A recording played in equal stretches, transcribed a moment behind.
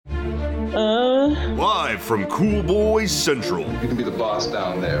Live from Cool Boys Central. You can be the boss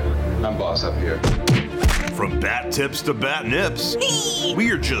down there. I'm boss up here. From bat tips to bat nips, we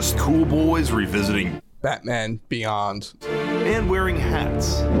are just cool boys revisiting Batman Beyond and wearing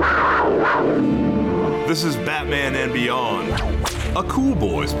hats. This is Batman and Beyond, a Cool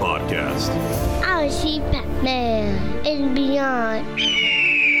Boys podcast. I see Batman and Beyond.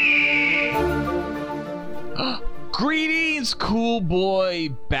 Greetings, Cool Boy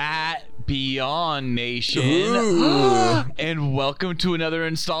Bat Beyond Nation. And welcome to another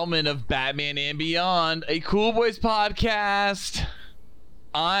installment of Batman and Beyond, a Cool Boys podcast.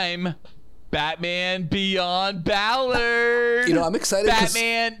 I'm Batman Beyond Ballard. You know, I'm excited.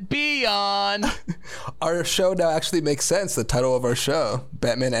 Batman Beyond. Our show now actually makes sense. The title of our show,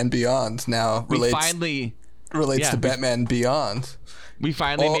 Batman and Beyond, now relates to Batman Beyond. We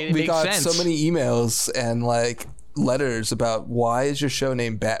finally made it make sense. We got so many emails and letters about why is your show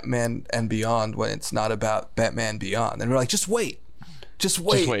named Batman and Beyond when it's not about Batman Beyond, and we're like, just wait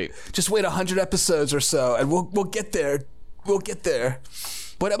 100 episodes or so and we'll get there. What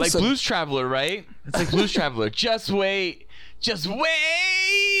episode? Like Blues Traveler, right? It's like Blues Traveler. Just wait,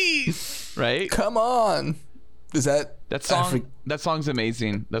 right? Come on. Is that song? That song's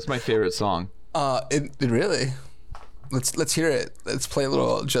amazing. That's my favorite song. It really. Let's hear it. Let's play a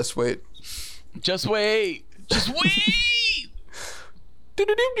little Just Wait. Just wait. That's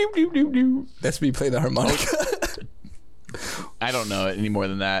me playing the harmonica. I don't know it any more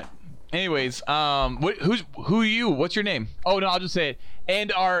than that. Anyways, who are you? What's your name? Oh no, I'll just say it.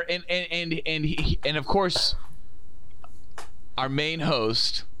 And of course, our main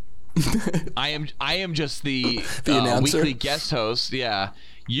host. I am just the weekly guest host. Yeah,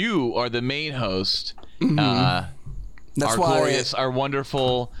 you are the main host. Mm-hmm. That's our glorious, our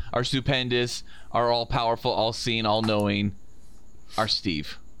wonderful, our stupendous, our all-powerful, all-seeing, all-knowing, our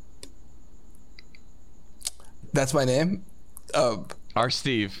Steve. That's my name? Our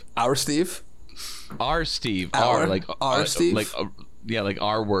Steve. Our Steve? Our Steve. Our Steve? Like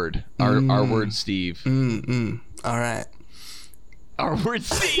our word. Our word Steve. All right. Our word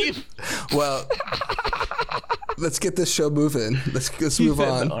Steve. Well, let's get this show moving. Let's move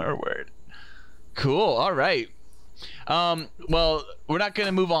on. Our word. Cool. All right. Well, we're not going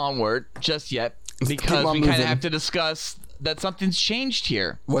to move onward just yet because we kind of have to discuss that something's changed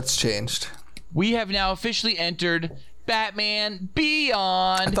here. What's changed? We have now officially entered Batman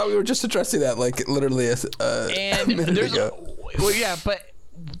Beyond. I thought we were just addressing that literally a minute ago. Well, yeah, but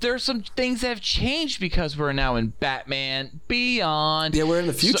there's some things that have changed because we're now in Batman Beyond. Yeah, we're in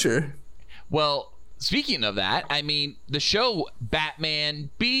the future. Speaking of that, I mean, the show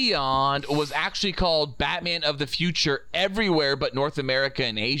Batman Beyond was actually called Batman of the Future everywhere but North America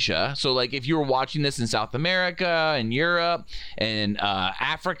and Asia. So, if you were watching this in South America and Europe and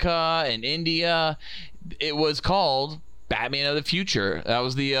Africa and India, it was called Batman of the Future. That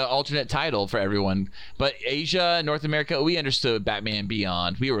was the alternate title for everyone. But Asia, North America, we understood Batman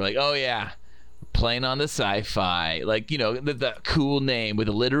Beyond. We were like, oh, yeah. Playing on the sci-fi, the cool name with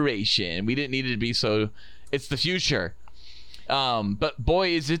alliteration. We didn't need it to be so. It's the future, but boy,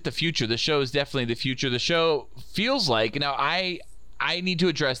 is it the future. The show is definitely the future. The show feels like now. I need to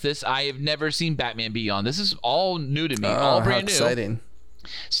address this. I have never seen Batman Beyond. This is all new to me, all brand new. Exciting!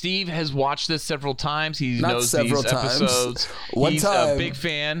 Steve has watched this several times. He Not knows several these times. episodes. He's time. A big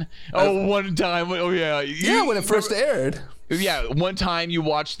fan. One time. Oh yeah. Yeah, when it first aired. Yeah, one time you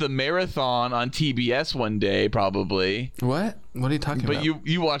watched the marathon on TBS one day, probably. What are you talking about? But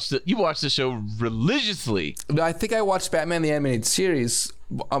you watched the show religiously. No, I think I watched Batman the Animated Series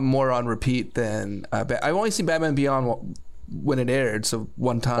more on repeat than I've only seen Batman Beyond when it aired, so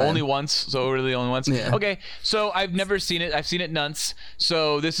one time. Only once, so really only once. Yeah. Okay, so I've never seen it. I've seen it once,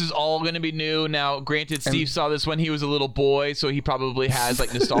 so this is all going to be new. Now, granted, Steve saw this when he was a little boy, so he probably has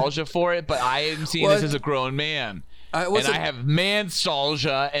nostalgia for it. But I am seeing this as a grown man. I have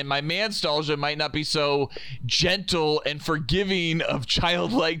man-stalgia, and my man-stalgia might not be so gentle and forgiving of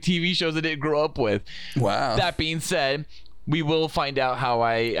childlike TV shows I didn't grow up with. Wow. That being said, we will find out how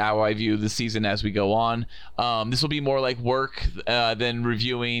I view the season as we go on. This will be more like work than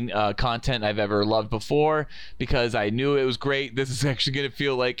reviewing content I've ever loved before, because I knew it was great. This is actually going to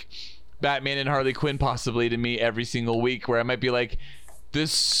feel like Batman and Harley Quinn possibly to me every single week, where I might be like,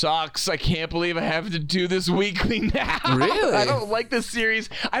 this sucks. I can't believe I have to do this weekly now. Really? I don't like this series.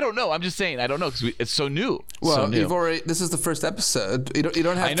 I don't know. I'm just saying I don't know because it's so new. Well, so new. you've already. This is the first episode. You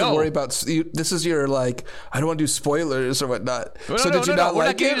don't have I to know. worry about. This is your like. I don't want to do spoilers or whatnot. No, so no, did you no, not we're like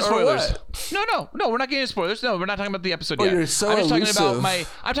not getting it into or spoilers. what? No, we're not getting into spoilers. No, we're not talking about the episode Oh, yet. you're so I'm just talking about elusive.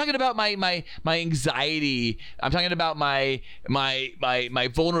 I'm talking about my anxiety. I'm talking about my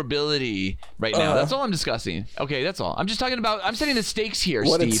vulnerability right now. That's all I'm discussing. Okay, that's all. I'm just talking about. I'm setting the stakes here,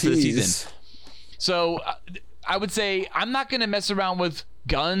 What Steve, a for the tease. season. So I would say I'm not gonna mess around with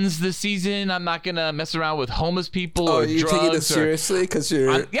guns this season. I'm not gonna mess around with homeless people Oh, or you're drugs. taking this seriously because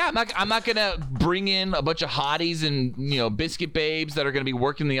you're. I'm not gonna bring in a bunch of hotties and biscuit babes that are gonna be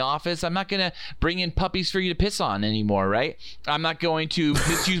working the office. I'm not gonna bring in puppies for you to piss on anymore, right? I'm not going to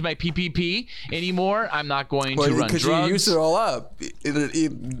misuse my PPP anymore. I'm not going to run Because drugs. you used it all up. You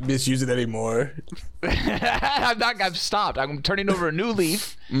misuse it anymore. I've stopped. I'm turning over a new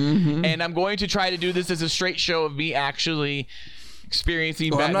leaf, and I'm going to try to do this as a straight show of me actually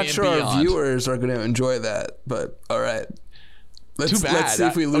experiencing Well, I'm Batman not sure Beyond. our viewers are going to enjoy that, but all right. Too bad. Let's see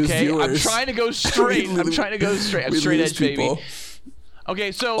if we lose okay, viewers. I'm trying to go straight. I'm trying to go straight. I'm We straight lose edge, baby. people.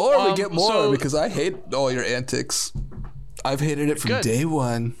 Okay, so Or we get more so- because I hate all your antics. I've hated it from Good. day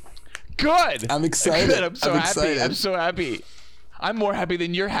one. Good. I'm excited. Good. I'm so I'm happy. excited. I'm so happy. I'm more happy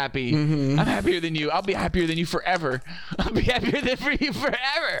than you're happy. Mm-hmm. I'm happier than you. I'll be happier than you forever. I'll be happier than for you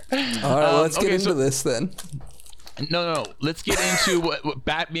forever. All right, well, let's get okay, into so- this then. No. Let's get into what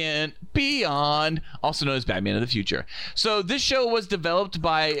Batman Beyond, also known as Batman of the Future. So this show was developed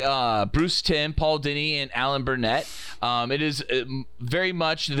by Bruce Timm, Paul Dini, and Alan Burnett. It is very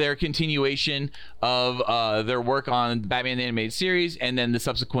much their continuation of their work on Batman the Animated Series, and then the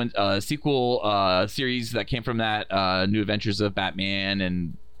subsequent sequel series that came from that, New Adventures of Batman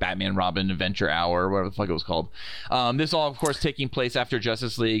and Batman Robin Adventure Hour, whatever the fuck it was called. This all, of course, taking place after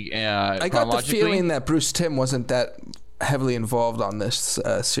Justice League. I got the feeling that Bruce Timm wasn't that heavily involved on this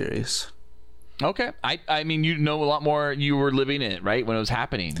series. Okay, I mean, you know a lot more. You were living it, right, when it was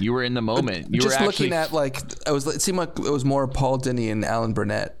happening. You were in the moment. You Just were looking actually, at it seemed like it was more Paul Dini and Alan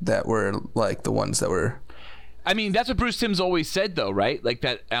Burnett that were like the ones that were. I mean, that's what Bruce Timm's always said, though, right? Like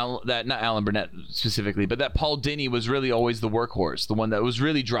that not Alan Burnett specifically, but that Paul Dini was really always the workhorse, the one that was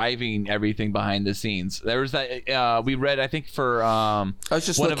really driving everything behind the scenes. There was that we read, I think, for I was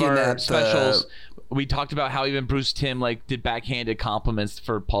just one of looking our at specials. We talked about how even Bruce Timm like did backhanded compliments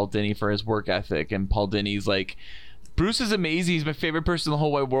for Paul Dini for his work ethic, and Paul Dini's like, Bruce is amazing. He's my favorite person in the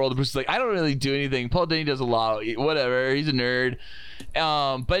whole wide world. And Bruce is like, I don't really do anything. Paul Dini does a lot. Whatever. He's a nerd.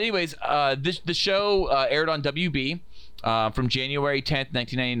 But anyways, the show aired on WB from January 10th,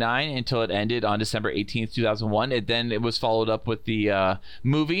 1999 until it ended on December 18th, 2001. It was followed up with the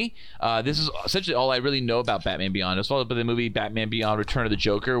movie. This is essentially all I really know about Batman Beyond. It was followed up by the movie Batman Beyond Return of the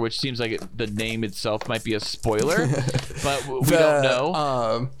Joker, which seems like the name itself might be a spoiler, but we don't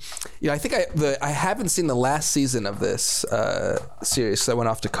know. I think I haven't seen the last season of this series because I went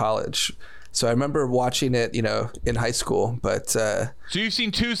off to college. So I remember watching it, in high school, but So you've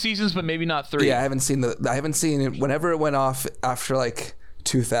seen 2 seasons, but maybe not 3. yeah, I haven't seen it. Whenever it went off after like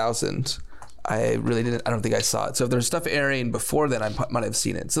 2000, I really didn't. I don't think I saw it. So if there's stuff airing before then, I might have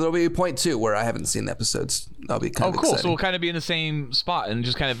seen it. So there'll be a point too where I haven't seen the episodes. That'll be kind of cool. exciting. So we'll kind of be in the same spot and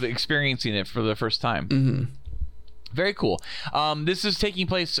just kind of experiencing it for the first time. Mm-hmm. Very cool. This is taking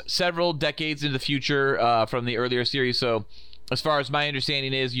place several decades into the future from the earlier series. So as far as my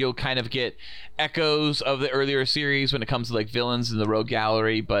understanding is, you'll kind of get echoes of the earlier series when it comes to like villains in the Rogue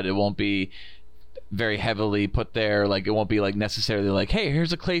Gallery, but it won't be very heavily put there. Like it won't be like necessarily like, hey,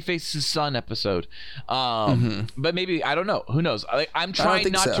 here's a Clayface's son episode. But maybe, I don't know. Who knows? I'm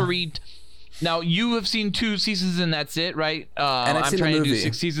trying not to read. Now you have seen 2 seasons and that's it, right? And I'm seen trying the to do movie.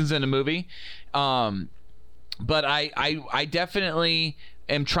 6 seasons in a movie. But I definitely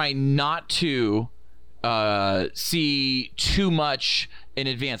am trying not to see too much in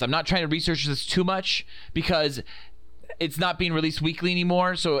advance. I'm not trying to research this too much because it's not being released weekly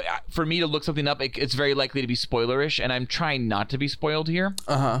anymore. So for me to look something up, it's very likely to be spoilerish, and I'm trying not to be spoiled here.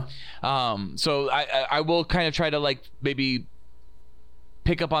 So I will kind of try to like maybe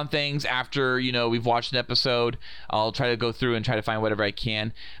pick up on things after we've watched an episode. I'll try to go through and try to find whatever I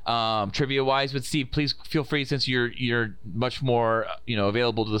can trivia wise. But Steve, please feel free, since you're much more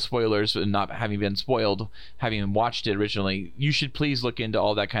available to the spoilers and not having been spoiled, having watched it originally, you should please look into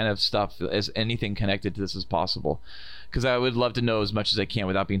all that kind of stuff, as anything connected to this as possible, because I would love to know as much as I can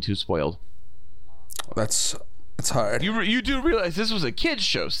without being too spoiled. That's hard. You do realize this was a kid's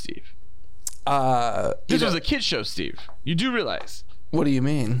show, Steve? This was a kid's show, Steve. You do realize What do you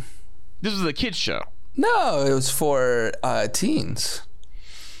mean? this was a kid's show? No, it was for teens.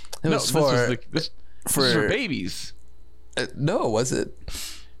 It was this is for babies. No, was it?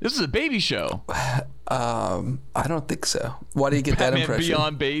 This is a baby show. I don't think so. Why do you get Batman that impression?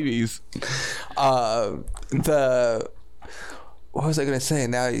 Beyond babies. What was I going to say?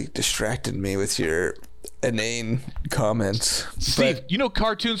 Now you distracted me with your inane comments. Steve, you know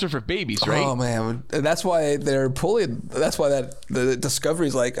cartoons are for babies, right? Oh man, and that's why they're pulling. That's why the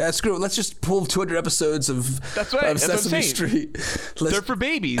Discovery's like, screw it. Let's just pull 200 episodes of Sesame Street. They're for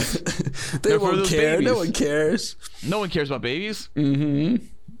babies. They won't care. Babies. No one cares. No one cares about babies. Mm-hmm.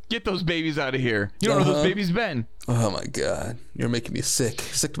 Get those babies out of here. You don't know where those babies been. Oh my god, you're making me sick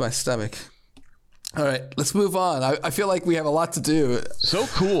to my stomach. All right, let's move on. I feel like we have a lot to do. So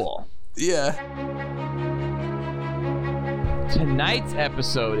cool. Yeah. Tonight's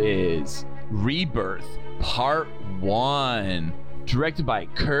episode is Rebirth Part 1. Directed by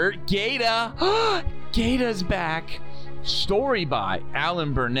Kurt Gaeta. Gaeta's back. Story by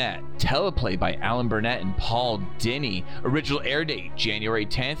Alan Burnett. Teleplay by Alan Burnett and Paul Dini. Original air date January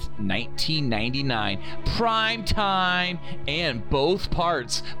 10th, 1999. Prime time. And both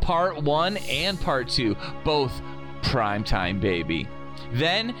parts, Part 1 and Part 2, both prime time, baby.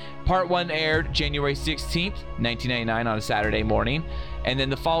 Then Part 1 aired January 16th, 1999 on a Saturday morning. And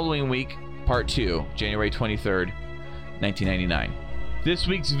then the following week, Part 2, January 23rd, 1999. This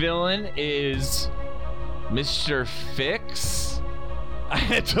week's villain is Mr. Fix?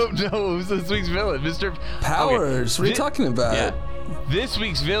 I don't know who's this week's villain. Mr. Powers. Okay. What are you talking about? Yeah. This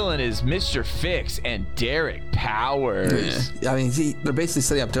week's villain is Mr. Fix and Derek Powers. Yeah. I mean, they're basically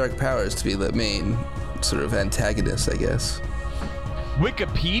setting up Derek Powers to be the main sort of antagonist, I guess.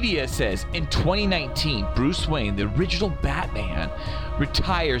 Wikipedia says, in 2019, Bruce Wayne, the original Batman,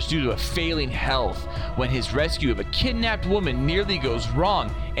 retires due to a failing health when his rescue of a kidnapped woman nearly goes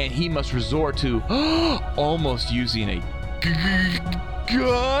wrong and he must resort to almost using a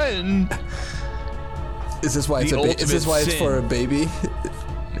gun. Is this why it's for a baby?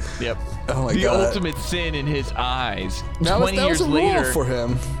 Yep. Oh my god. The ultimate sin in his eyes. That 20 was years a later role for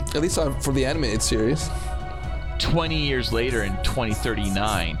him, at least for the animated series. 20 years later in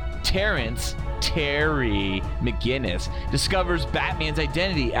 2039, Terry McGinnis discovers Batman's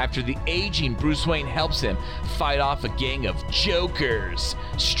identity after the aging Bruce Wayne helps him fight off a gang of jokers,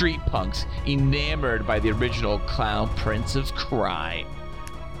 street punks enamored by the original clown prince of crime.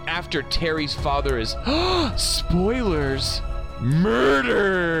 After Terry's father is, spoilers,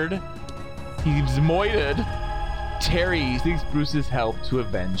 murdered, he's moited, Terry seeks Bruce's help to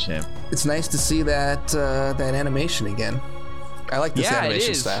avenge him. It's nice to see that animation again. I like this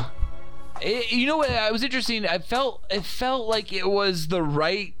animation style. You know what? It was interesting. It felt like it was the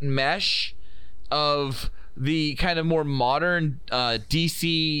right mesh of the kind of more modern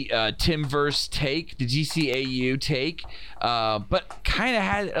DC Timverse take, the DCAU take, but kind of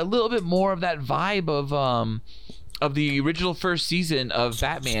had a little bit more of that vibe of the original first season of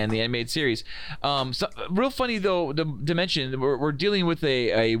Batman, the animated series. So real funny though to mention, we're dealing with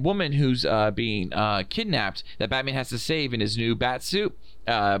a woman who's being kidnapped that Batman has to save in his new bat suit,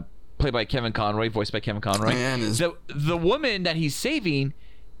 played by Kevin Conroy, voiced by Kevin Conroy. The woman that he's saving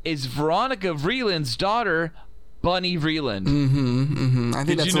is Veronica Vreeland's daughter, Bunny Vreeland. I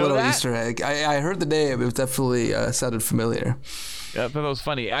think that's a little Easter egg. I heard the name. It was definitely sounded familiar. Yeah, I thought that was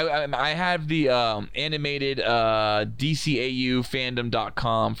funny. I have the animated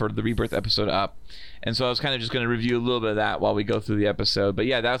DCAUfandom.com for the Rebirth episode up. And so I was kind of just going to review a little bit of that while we go through the episode. But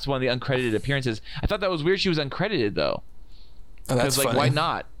yeah, that's one of the uncredited appearances. I thought that was weird she was uncredited, though. Oh, that's like, funny. why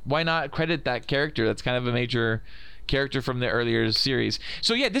not? Why not credit that character? That's kind of a major character from the earlier series.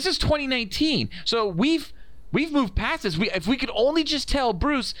 So yeah, this is 2019. So we've moved past this. If we could only just tell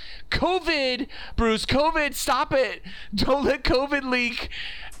Bruce, COVID, stop it. Don't let COVID leak.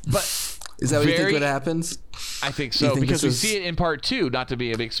 But is that what you think what happens? I think so, because we see it in part 2, not to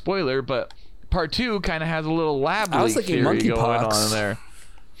be a big spoiler, but part 2 kind of has a little lab leak theory going on in there.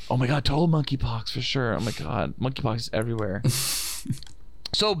 Oh my god, total monkeypox for sure. Oh my god, monkeypox is everywhere.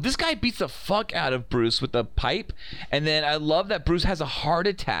 So this guy beats the fuck out of Bruce with a pipe, and then I love that Bruce has a heart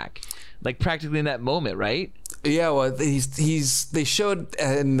attack, like practically in that moment, right? Yeah, well, they showed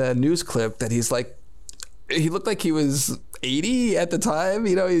in the news clip that he looked like he was 80 at the time.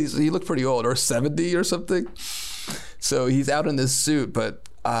 You know, he looked pretty old, or 70 or something. So he's out in this suit, but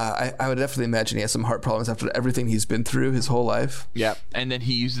I would definitely imagine he has some heart problems after everything he's been through his whole life. Yeah, and then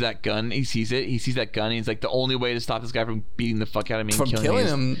he uses that gun. He sees that gun. And he's like, the only way to stop this guy from beating the fuck out of me and killing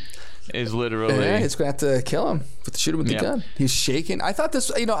him is literally. Yeah, he's gonna have to kill him, shoot him with the gun. He's shaking. I thought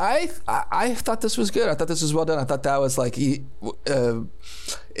this, I thought this was good. I thought this was well done. I thought that was like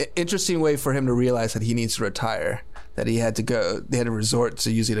interesting way for him to realize that he needs to retire. that he had to go. They had to resort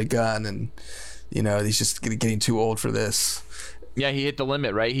to using a gun, and he's just getting too old for this. Yeah, he hit the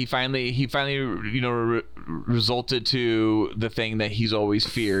limit, right? He finally resulted to the thing that he's always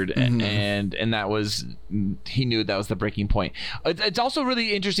feared, and that was, he knew that was the breaking point. It's also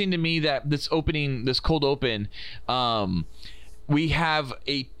really interesting to me that this cold open, we have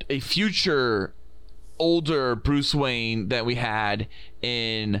a future older Bruce Wayne that we had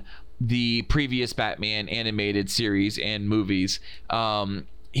in the previous Batman animated series and movies.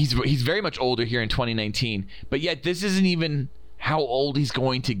 He's very much older here in 2019, but yet this isn't even how old he's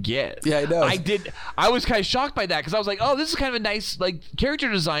going to get. Yeah, I know. I was kind of shocked by that, because I was like, oh, this is kind of a nice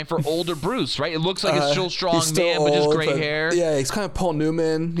character design for older Bruce, right? It looks like a still strong man, but just gray hair. Yeah, he's kind of Paul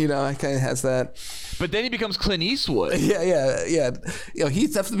Newman, he kind of has that. But then he becomes Clint Eastwood. Yeah. He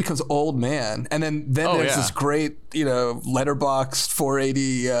definitely becomes old man, and then there's this great letterboxed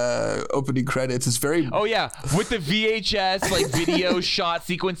 480 opening credits. It's very with the VHS video shot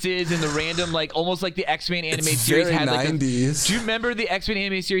sequences and the random almost like the X-Men animated series had 90s. Do you remember the X-Men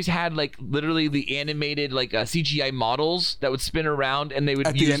animated series had literally the animated CGI models that would spin around, and they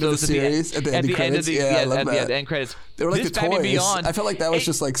would use those at the end of the end credits. They were like the toys. Beyond, I felt like that was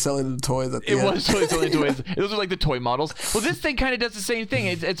just selling the toys at the end. It was totally toys. Those are like the toy models. Well, this thing kind of does the same thing.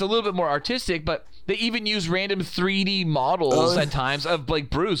 It's a little bit more artistic, but they even use random 3D models at times of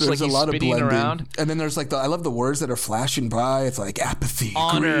Bruce, there's he's a lot spinning of blending around. And then there's I love the words that are flashing by. It's apathy,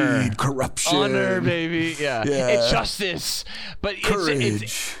 honor, greed, corruption, honor, baby. Yeah. It's justice, but courage.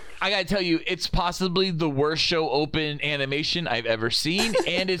 It's I gotta tell you, it's possibly the worst show open animation I've ever seen,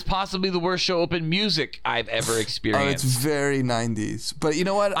 and it's possibly the worst show open music I've ever experienced. Oh, it's very 90s. But you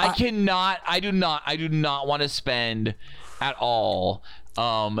know what? I do not want to spend at all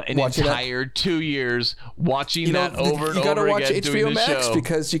an entire 2 years watching that over and over again. You gotta watch HBO Max show.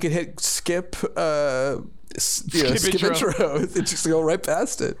 because you can hit skip skip intro. It just go right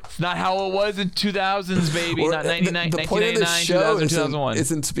past it. It's not how it was in 2000s, baby. Not 99, the point of this show 2001.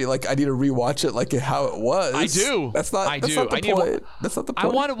 isn't to be I need to rewatch it how it was. I do. That's not the point. That's not the point. I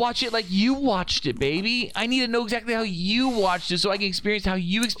want to watch it like you watched it, baby. I need to know exactly how you watched it so I can experience how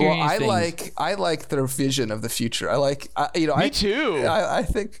you experienced things. I like their vision of the future. Me too.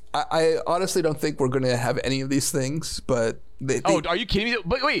 I honestly don't think we're going to have any of these things, but are you kidding me?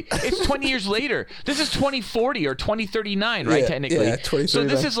 But wait, it's 20 years later. This is 2040 or 2039, right? Technically. Yeah, 2039.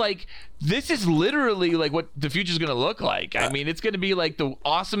 So this is literally what the future is going to look like. I mean, it's going to be the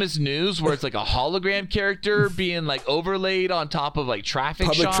awesomest news where it's a hologram character being overlaid on top of traffic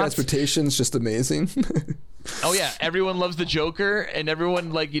Public shots. transportation's just amazing. Oh yeah, everyone loves the Joker, and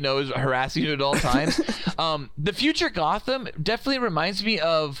everyone is harassing you at all times. The future Gotham definitely reminds me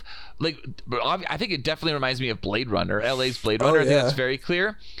of I think it definitely reminds me of Blade Runner, LA's Blade Runner. I think that's very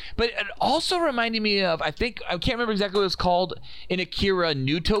clear. But it also reminded me of, I can't remember exactly what it's called, in Akira,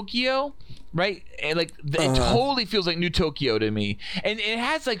 New Tokyo. Right, and it totally feels like New Tokyo to me, and it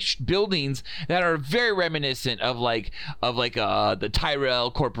has buildings that are very reminiscent of the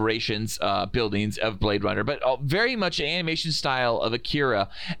Tyrell Corporation's buildings of Blade Runner, but very much an animation style of Akira.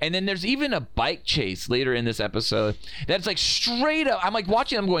 And then there's even a bike chase later in this episode that's straight up. I'm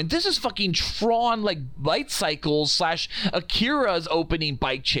watching. I'm going, this is fucking Tron Light Cycles / Akira's opening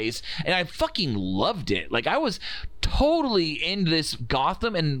bike chase, and I fucking loved it. I was totally in this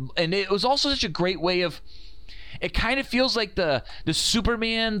Gotham, and it was also such a great way of, it kind of feels like the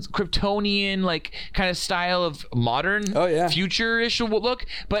Superman Kryptonian kind of style of modern future-ish look,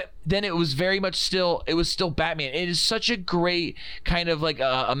 but then it was very much still Batman. It is such a great kind of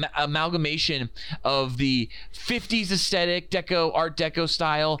amalgamation of the 50s aesthetic, Art Deco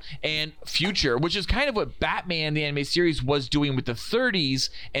style, and future, which is kind of what Batman the animated series was doing with the 30s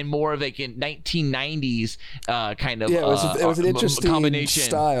and more of in 1990s kind of it was an interesting combination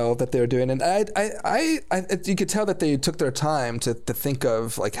style that they were doing, and I you could tell that they took their time to think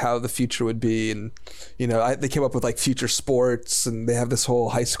of how the future would be, and they came up with future sports, and they have this whole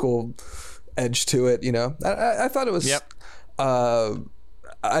high school edge to it. I thought it was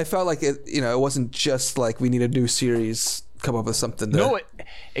I felt like it it wasn't just we need a new series, come up with something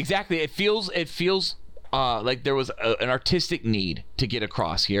exactly. It feels like there was an artistic need to get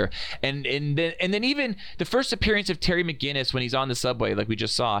across here, and then even the first appearance of Terry McGinnis when he's on the subway, we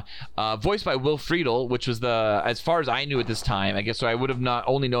just saw, voiced by Will Friedle, which was as far as I knew at this time, I guess, so I would have not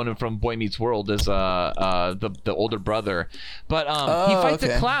only known him from Boy Meets World as the older brother, but he fights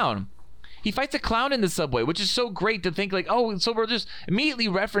a clown. He fights a clown in the subway, which is so great to think so we're just immediately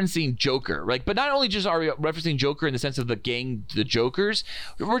referencing Joker, right? But not only just are we referencing Joker in the sense of the gang, the Jokers,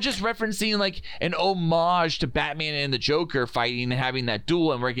 we're just referencing an homage to Batman and the Joker fighting and having that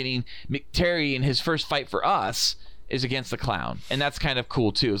duel, and we're getting McTerry in his first fight for us is against the clown, and that's kind of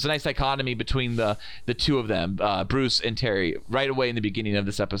cool too. It's a nice dichotomy between the two of them, Bruce and Terry, right away in the beginning of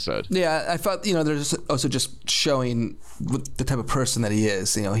this episode. Yeah, I thought there's also just showing the type of person that he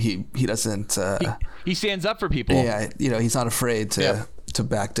is. He doesn't. He stands up for people. Yeah, he's not afraid to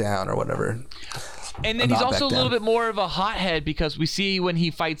back down or whatever. And then he's also a little bit more of a hothead because we see when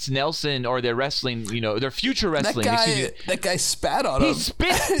he fights Nelson or they're wrestling, their future wrestling. That guy spat on him. He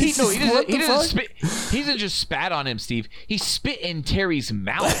spit. He doesn't spit. He doesn't just spat on him, Steve. He spit in Terry's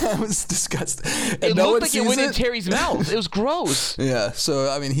mouth. That was disgusting. It looked like it went in Terry's mouth. It was gross. Yeah.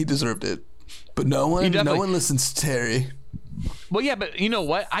 So he deserved it, but no one listens to Terry. Well, yeah, but you know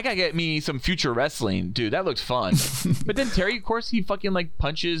what? I gotta get me some future wrestling, dude. That looks fun. But then Terry, of course, he fucking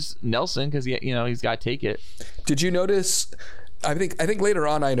punches Nelson because he's got to take it. Did you notice? I think later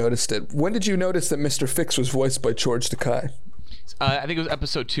on I noticed it. When did you notice that Mr. Fix was voiced by George Takei? I think it was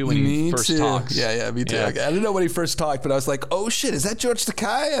episode 2 when he first talks. Yeah, me too. Yeah. Okay. I didn't know when he first talked, but I was like, "Oh shit, is that George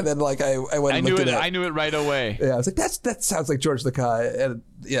Takei?" And then I went and looked it up. I knew it right away. Yeah, I was like, that sounds like George Takei. And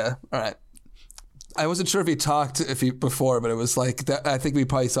yeah, all right. I wasn't sure if he talked before, but it was like that. I think we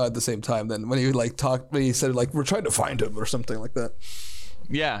probably saw it at the same time. Then when he talked, when he said we're trying to find him or something like that.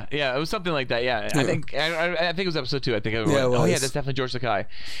 Yeah, it was something like that. Yeah, I think it was episode 2. I think. Oh yeah, that's definitely George Takei.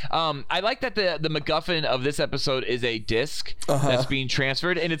 I like that the MacGuffin of this episode is a disc that's being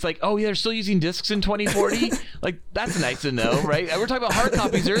transferred, and it's like, oh yeah, they're still using discs in 2040. That's nice to know, right? We were talking about hard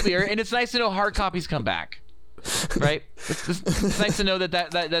copies earlier, and it's nice to know hard copies come back. Right, it's nice to know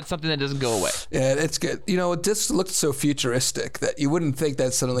that's something that doesn't go away. Yeah, it's good. Discs looked so futuristic that you wouldn't think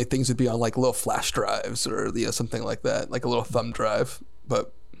that suddenly things would be on little flash drives or something like that, like a little thumb drive.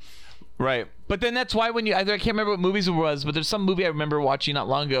 But right, but then that's why when I can't remember what movies it was, but there's some movie I remember watching not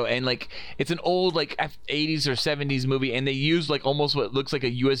long ago, and it's an old 80s or 70s movie, and they used almost what looks like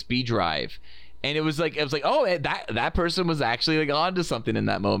a USB drive. And it was like, oh, that person was actually onto something in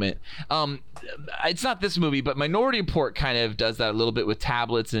that moment. It's not this movie, but Minority Report kind of does that a little bit with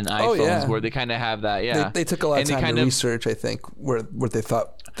tablets and iPhones, where they kind of have that. Yeah, they took a lot of time to research, I think, where they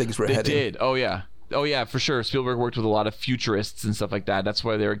thought things were heading. They did. Oh yeah, for sure. Spielberg worked with a lot of futurists and stuff like that. That's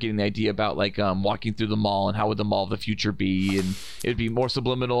why they were getting the idea about walking through the mall and how would the mall of the future be, and it would be more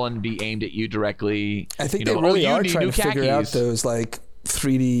subliminal and be aimed at you directly. I think they really are trying to figure out those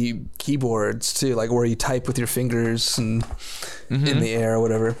 3D keyboards too, where you type with your fingers and in the air or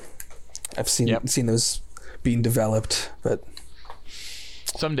whatever. I've seen those being developed, but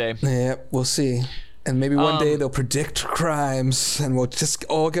someday. Yeah, we'll see. And maybe one day they'll predict crimes and we'll just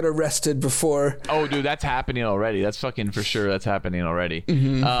all get arrested before. Oh, dude, that's happening already. That's fucking for sure. That's happening already.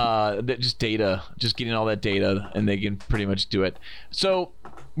 Just data, just getting all that data, and they can pretty much do it. So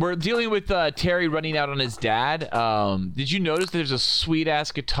we're dealing with Terry running out on his dad. Did you notice there's a sweet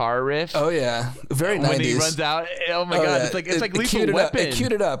ass guitar riff? Oh yeah, very 90s. When he runs out, oh my god, yeah. It's like Lethal Weapon. It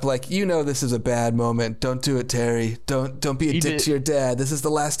queued it up this is a bad moment. Don't do it, Terry. Don't be a dick to your dad. This is the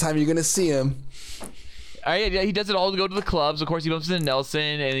last time you're gonna see him. He does it all to go to the clubs. Of course, he bumps into Nelson,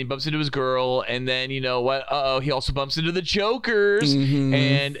 and he bumps into his girl, and then you know what? He also bumps into the Jokers.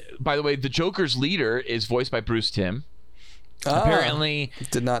 And by the way, the Jokers leader is voiced by Bruce Timm. Apparently,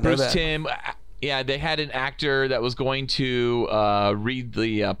 did not know Bruce that. Timm. Yeah, they had an actor that was going to read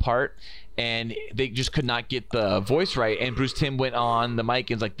the part, and they just could not get the voice right. And Bruce Timm went on the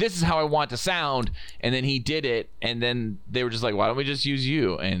mic and was like, "This is how I want to sound." And then he did it, and then they were just like, "Why don't we just use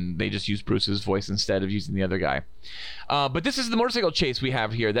you?" And they just used Bruce's voice instead of using the other guy. But this is the motorcycle chase we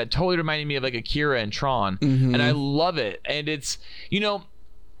have here that totally reminded me of Akira and Tron, and I love it. And it's,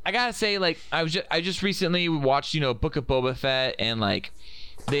 I gotta say, I just recently watched, Book of Boba Fett, and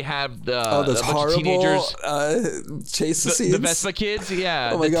they have those horrible teenagers, chase scenes. The Vespa kids, yeah.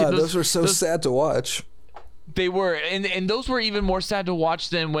 Oh my god, those were so sad to watch. They were, and those were even more sad to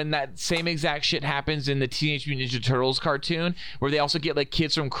watch than when that same exact shit happens in the Teenage Mutant Ninja Turtles cartoon, where they also get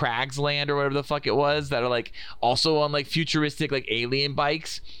kids from Crag's Land or whatever the fuck it was that are also on futuristic alien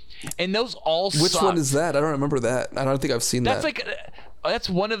bikes, and those all Which suck. one is that? I don't remember that. I don't think I've seen that. That's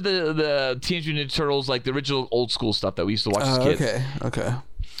one of the Teenage Mutant Ninja Turtles, the original old school stuff that we used to watch as kids. Okay.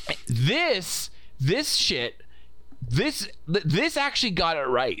 This shit, this actually got it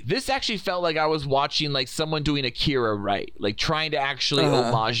right. This actually felt like I was watching someone doing Akira right, trying to actually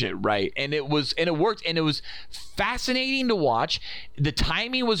homage it right, and it worked, and it was fascinating to watch. The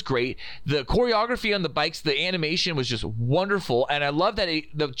timing was great. The choreography on the bikes, the animation was just wonderful, and I love that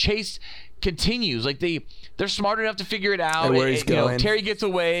the chase continues. Like they're smart enough to figure it out. And where he's going. Terry gets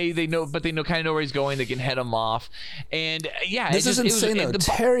away. They know, but they kind of know where he's going. They can head him off. And this is insane though.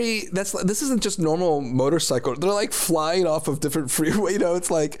 Terry, this isn't just normal motorcycle. They're like flying off of different freeway.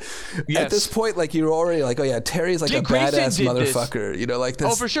 It's like at this point, like you're already like, oh yeah, Terry's like Dick a Grayson badass motherfucker. Like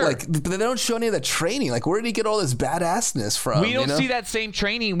this. Oh, for sure. Like, but they don't show any of the training. Like, where did he get all this badassness from? We don't see that same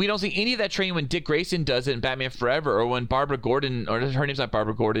training. We don't see any of that training when Dick Grayson does it in Batman Forever, or when Barbara Gordon, or her name's not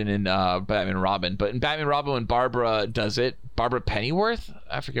Barbara Gordon in Batman and Robin, but in Batman and Robin when Barbara does it, Barbara Pennyworth,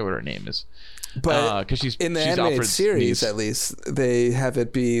 I forget what her name is. But because she's in the she's animated Alfred's series, niece. at least they have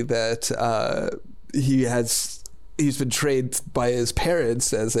it be that he's been trained by his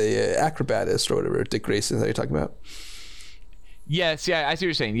parents as a acrobatist or whatever. Dick Grayson, is that you're talking about? Yes, yeah, I see what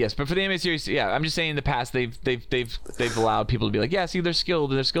you're saying. Yes, but for the animated series, yeah, I'm just saying in the past they've allowed people to be like, yeah, see, they're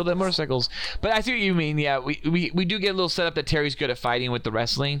skilled at motorcycles. But I see what you mean. Yeah, we do get a little setup that Terry's good at fighting with the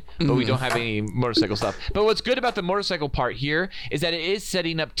wrestling, but we don't have any motorcycle stuff. But what's good about the motorcycle part here is that it is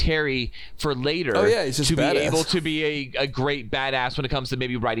setting up Terry for later. Oh yeah, he's just to badass. be able to be a great badass when it comes to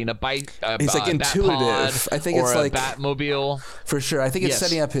maybe riding a bike. He's like intuitive. I think it's like a Batmobile. For sure, I think it's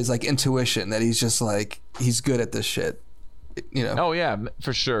setting up his like intuition that he's just like he's good at this shit. Oh yeah,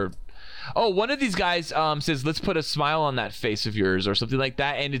 for sure. Oh, one of these guys says, "Let's put a smile on that face of yours," or something like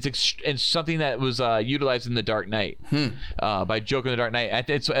that, and it's something that was utilized in The Dark Knight by Joker in The Dark Knight.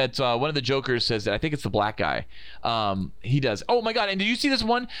 It's one of the Jokers says that. I think it's the black guy. He does. Oh my god! And did you see this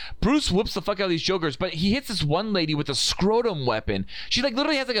one? Bruce whoops the fuck out of these Jokers, but he hits this one lady with a scrotum weapon. She like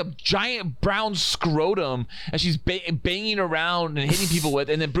literally has like a giant brown scrotum, and she's banging around and hitting people with,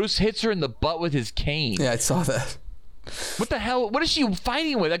 and then Bruce hits her in the butt with his cane. Yeah, I saw that. What the hell? What is she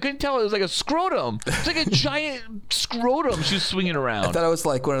fighting with? I couldn't tell. It was like a scrotum. It's like a giant scrotum she was swinging around. I thought it was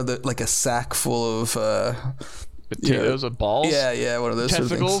like one of the like a sack full of potatoes of balls. Yeah, one of those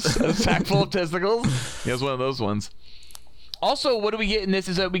testicles. Sort of A sack full of testicles. Yeah, it's one of those ones. Also, what do we get in this?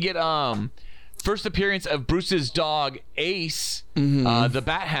 Is that we get first appearance of Bruce's dog Ace, the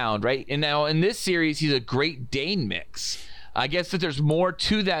Bat Hound, right? And now in this series, he's a Great Dane mix. I guess that there's more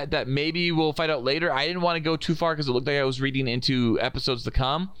to that maybe we'll find out later. I didn't want to go too far because it looked like I was reading into episodes to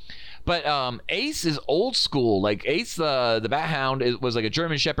come. But Ace is old school. Like Ace, the Bat Hound, was like a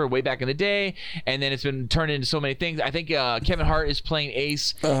German Shepherd way back in the day, and then it's been turned into so many things. I think Kevin Hart is playing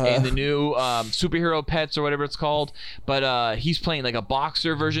Ace in the new Superhero Pets or whatever it's called, but he's playing like a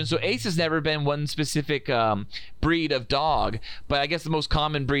boxer version. So Ace has never been one specific breed of dog, but I guess the most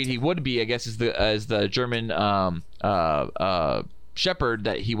common breed he would be, I guess, is the German Shepherd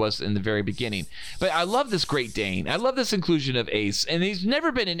that he was in the very beginning. But I love this Great Dane. I love this inclusion of Ace, and he's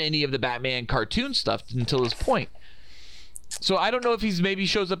never been in any of the Batman cartoon stuff until this point. So I don't know if he's maybe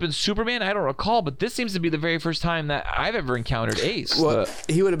shows up in Superman. I don't recall, but this seems to be the very first time that I've ever encountered Ace. Well,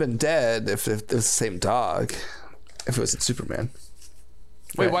 he would have been dead if it was the same dog. If it was in Superman.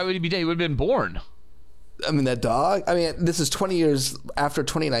 Wait, Right. why would he be dead? He would have been born. I mean, that dog. I mean, this is 20 years after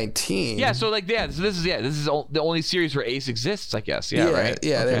 2019. Yeah, so like, yeah, so this is the only series where Ace exists, I guess. Yeah, right.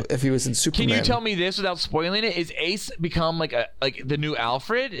 Yeah, Okay. if he was in Superman. Can you tell me this without spoiling it? Is Ace become like the new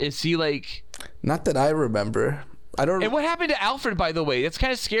Alfred? Is he like? Not that I remember. I don't. And what happened to Alfred, by the way? That's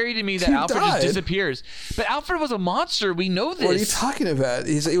kind of scary to me that He Alfred died. just disappears. But Alfred was a monster. We know this. What are you talking about?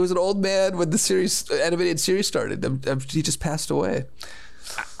 He was an old man when the animated series started. He just passed away.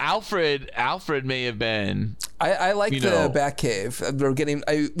 Alfred may have been. I like the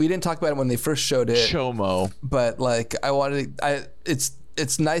Batcave. We didn't talk about it when they first showed it. Chomo. But like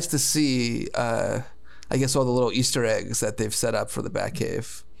it's nice to see I guess all the little Easter eggs that they've set up for the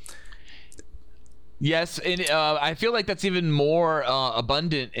Batcave. Yes, and I feel like that's even more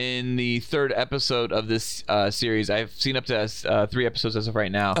abundant in the third episode of this series. I've seen up to 3 episodes as of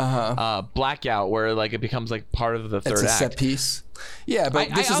right now. Blackout, where like it becomes like part of the third It's a act. set piece. Yeah, but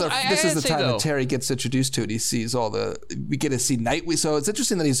this is the time though, that Terry gets introduced to it. He sees we get to see Nightwing. So it's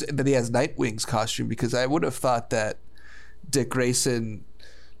interesting that he has Nightwing's costume, because I would have thought that Dick Grayson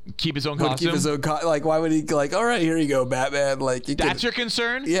Keep his own would costume. keep his own like, why would he like, all right, here you go, Batman, like That's your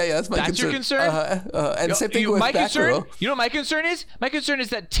concern? Yeah, that's my concern. Your concern? And same thing with my concern. Batgirl. You know what my concern is? My concern is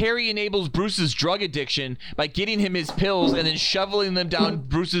that Terry enables Bruce's drug addiction by getting him his pills and then shoveling them down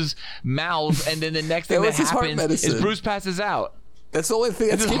Bruce's mouth, and then the next thing that was his heart happens is medicine. Bruce passes out. That's the only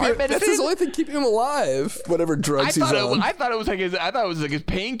thing Is it heart that's his medicine? only thing keeping him alive. Whatever drugs he's on. I thought it was like his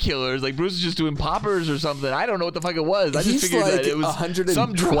painkillers. Like Bruce is just doing poppers or something. I don't know what the fuck it was. I just He's figured like that it was 120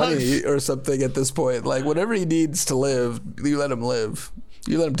 some drugs. or something at this point. Like whatever he needs to live, you let him live.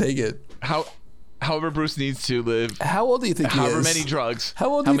 You let him take it. However Bruce needs to live. How old do you think he is? However many drugs.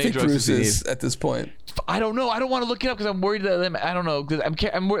 How old do you many think drugs Bruce does he is need? at this point? I don't know. I don't want to look it up because I'm worried that I don't know because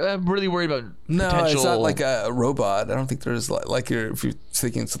I'm really worried about No, potential. it's not like a robot. I don't think there's like if you're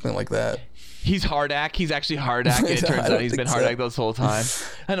thinking something like that. He's Hardak. He's actually Hardak, and it No, turns I don't out he's been think Hardak so. this whole time.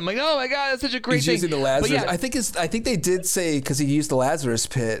 And I'm like, oh my god, that's such a great He's thing. using the But Lazarus. yeah, I think they did say because he used the Lazarus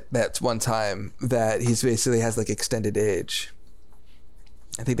pit that one time that he's basically has like extended age.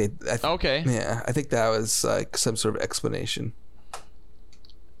 I think okay. Yeah, I think that was like some sort of explanation.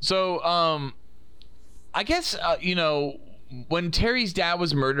 So, I guess when Terry's dad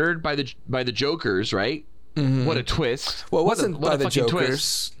was murdered by the Jokers, right? Mm-hmm. What a twist! Well, it wasn't by the Jokers.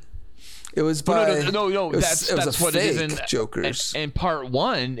 Twist. It was by No. That's what it is in Jokers. In part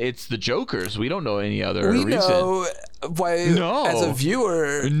 1, it's the Jokers. We don't know any other We reason. know why. No. As a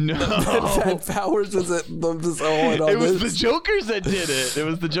viewer, that Powers was this all and all It was this. the Jokers that did it. It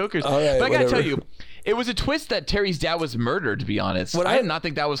was the Jokers. All right, but I gotta whatever. tell you, it was a twist that Terry's dad was murdered. To be honest, I did not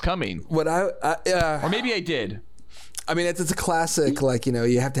think that was coming. Or maybe I did. I mean, it's a classic, like,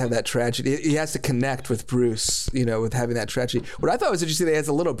 you have to have that tragedy. He has to connect with Bruce, with having that tragedy. What I thought was interesting, he has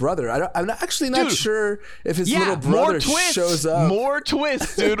a little brother. I'm actually not Dude, sure if his yeah, little brother more twists, shows up. More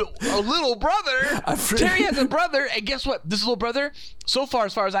twists, dude. A little brother. Terry has a brother, and guess what? This little brother, so far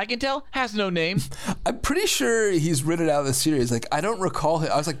as I can tell, has no name. I'm pretty sure he's written out of the series. Like, I don't recall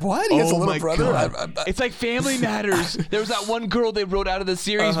him. I was like, what? He has a little brother? God. It's like Family Matters. There was that one girl they wrote out of the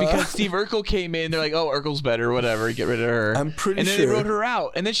series because Steve Urkel came in. They're like, oh, Urkel's better, whatever. Get rid of her. I'm pretty and then sure. they wrote her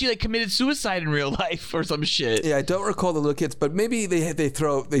out, and then she like committed suicide in real life or some shit. Yeah, I don't recall the little kids, but maybe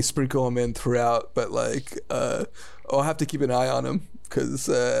they sprinkle them in throughout. But like, I'll have to keep an eye on him because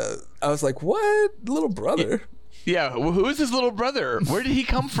I was like, what? Little brother? Yeah, who is his little brother? Where did he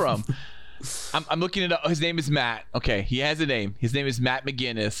come from? I'm looking it up. His name is Matt. Okay, he has a name. His name is Matt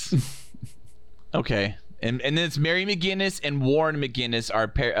McGinnis. Okay. And then it's Mary McGinnis and Warren McGinnis are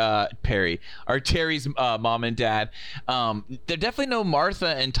Perry, are Terry's mom and dad. They're definitely no Martha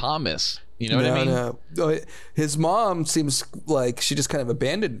and Thomas. You know what I mean? No. His mom seems like she just kind of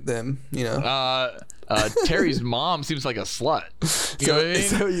abandoned them. Terry's mom seems like a slut. You know what I mean?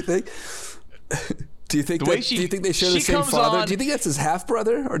 So you think? Do you think they share the same father? Do you think that's his half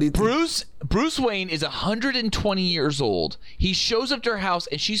brother, or do you think Bruce Wayne is 120 years old. He shows up to her house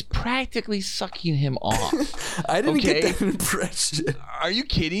and she's practically sucking him off. I didn't get that impression. Are you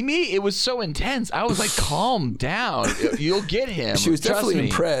kidding me? It was so intense. I was like, calm down. You'll get him. She was Trust definitely me.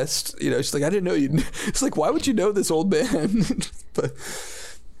 impressed. She's like, I didn't know you. It's like, why would you know this old man? But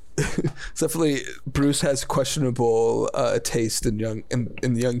definitely, Bruce has questionable taste in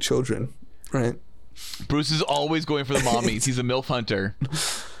young children, right? Bruce is always going for the mommies. He's a MILF hunter.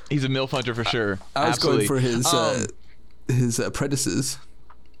 He's a MILF hunter for sure. I was Absolutely. going for his apprentices.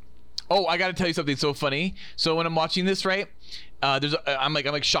 Oh, I got to tell you something so funny. So when I'm watching this, right, I'm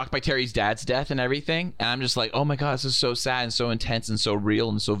like shocked by Terry's dad's death and everything, and I'm just like, oh my god, this is so sad and so intense and so real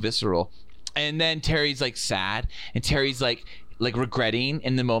and so visceral. And then Terry's like sad, and Terry's like regretting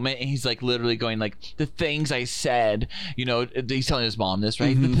in the moment, and he's like literally going like, the things I said, he's telling his mom this,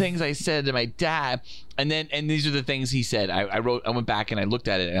 right? The things I said to my dad, and these are the things he said. I went back and I looked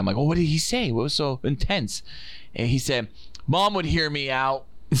at it, and I'm like, oh, what did he say? What was so intense? And he said, Mom would hear me out.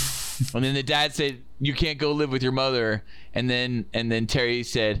 And then the dad said, you can't go live with your mother. And then Terry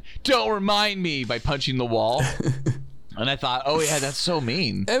said, don't remind me, by punching the wall. And I thought, oh yeah, that's so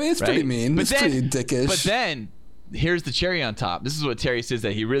mean. I mean, it's pretty mean. It's pretty dickish. But then here's the cherry on top. This is what Terry says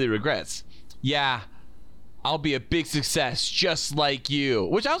that he really regrets. Yeah, I'll be a big success just like you.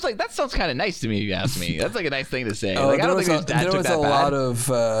 Which I was like, that sounds kind of nice to me if you ask me. That's like a nice thing to say. Like, I don't think his dad took that bad. There was a lot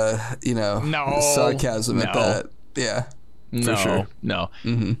of, sarcasm at that. Yeah, for sure. No.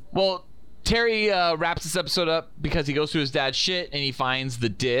 Mm-hmm. Well, Terry wraps this episode up because he goes through his dad's shit and he finds the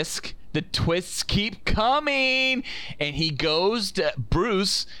disc. The twists keep coming, and he goes to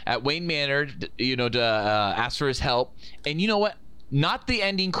Bruce at Wayne Manor, to ask for his help. And you know what? Not the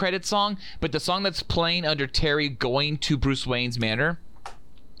ending credit song, but the song that's playing under Terry going to Bruce Wayne's manor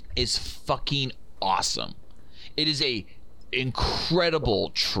is fucking awesome. It is a incredible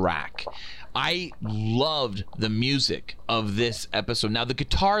track. I loved the music of this episode. Now, the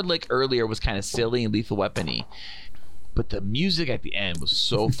guitar lick earlier was kind of silly and Lethal Weapon-y, but the music at the end was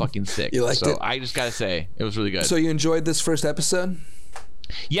so fucking sick. You liked it? I just gotta say, it was really good. So you enjoyed this first episode?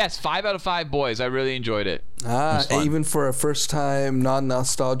 Yes, 5 out of 5, boys. I really enjoyed it. Even for a first-time,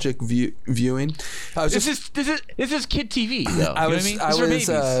 non-nostalgic viewing. This is kid TV, though. You know what I mean?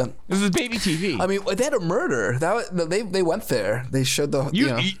 This is baby TV. I mean, they had a murder. They went there. They showed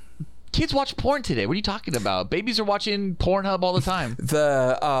the. Kids watch porn today. What are you talking about? Babies are watching Pornhub all the time.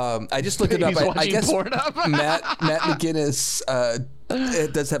 I just looked it up. I guess Pornhub? Matt McGinnis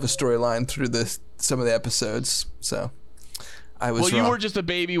it does have a storyline through some of the episodes. So I was. Well, you were just a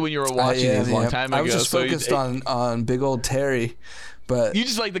baby when you were watching these a long time ago. I was just focused on big old Terry, but you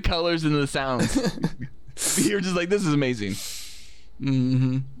just like the colors and the sounds. You were just like, this is amazing.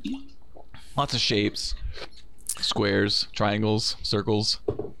 Mm-hmm. Lots of shapes, squares, triangles, circles.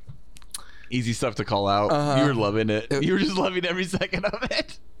 Easy stuff to call out. You were loving it. You were just loving every second of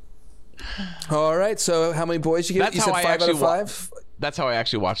it. All right. So how many boys you give? That's you said 5 out of 5? That's how I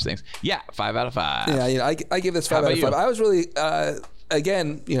actually watch things. Yeah, 5 out of 5. Yeah, I give this 5 out of 5. I was really,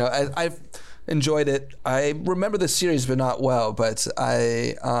 again, I've enjoyed it. I remember the series, but not well. But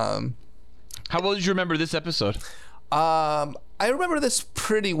How well did you remember this episode? I remember this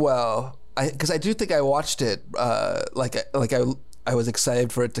pretty well. Because I do think I watched it I was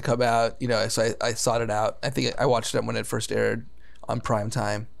excited for it to come out, so I sought it out. I think I watched it when it first aired on prime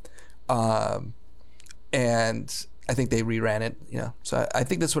time. And I think they reran it, so I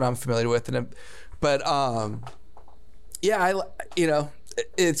think that's what I'm familiar with. It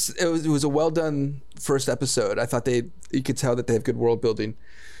was a well done first episode. I thought you could tell that they have good world building,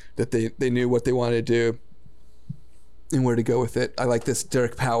 that they knew what they wanted to do and where to go with it. I like this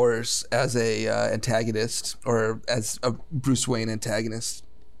Derek Powers as a antagonist, or as a Bruce Wayne antagonist.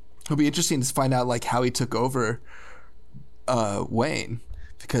 It'll be interesting to find out how he took over Wayne,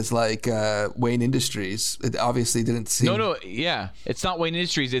 because Wayne Industries, it obviously didn't seem. Yeah, it's not Wayne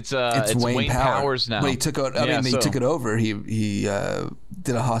Industries. It's Wayne Power. Powers now. When he took out, he took it over. He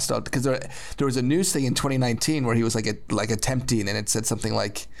did a hostile, because there was a news thing in 2019 where he was attempting, and it said something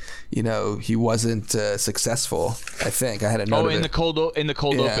like, he wasn't successful. I think I had a note. In the cold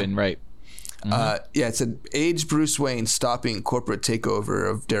open, right? Mm-hmm. It said age Bruce Wayne stopping corporate takeover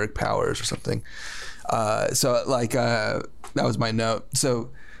of Derek Powers or something. That was my note. So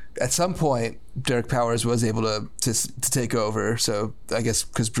at some point, Derek Powers was able to take over. So I guess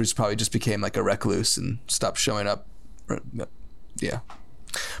because Bruce probably just became a recluse and stopped showing up. Yeah.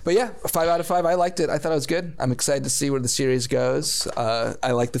 But yeah, 5 out of 5. I liked it. I thought it was good. I'm excited to see where the series goes.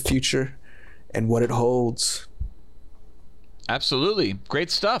 I like the future and what it holds. Absolutely.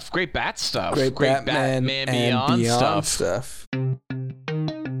 Great stuff. Great Bat stuff. Great Batman Beyond stuff.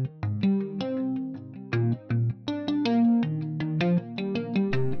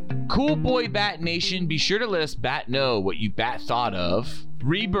 Cool Boy Bat Nation, be sure to let us Bat know what you Bat thought of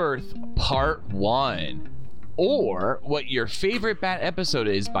Rebirth Part 1, or what your favorite Bat episode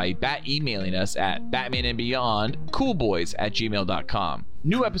is by Bat emailing us at batmanandbeyondcoolboys@gmail.com.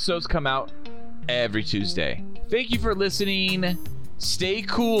 New episodes come out every Tuesday. Thank you for listening. Stay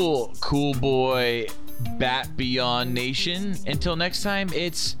cool, Cool Boy Bat Beyond Nation. Until next time,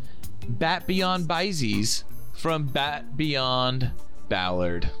 it's Bat Beyond Byzies from Bat Beyond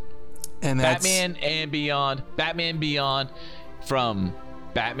Ballard. And that's Batman Beyond from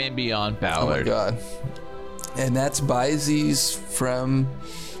Batman Beyond Ballard. Oh my God. And that's Byzies from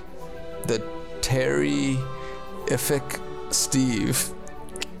the Terrific Steve.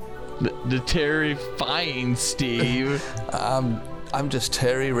 The terrifying Steve. I'm just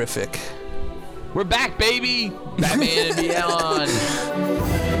terrific. We're back, baby. Batman and Beyond.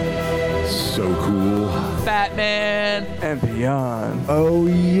 So cool. Batman and Beyond. Oh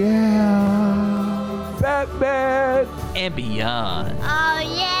yeah. Batman and Beyond. Oh,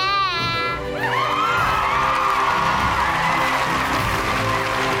 yeah.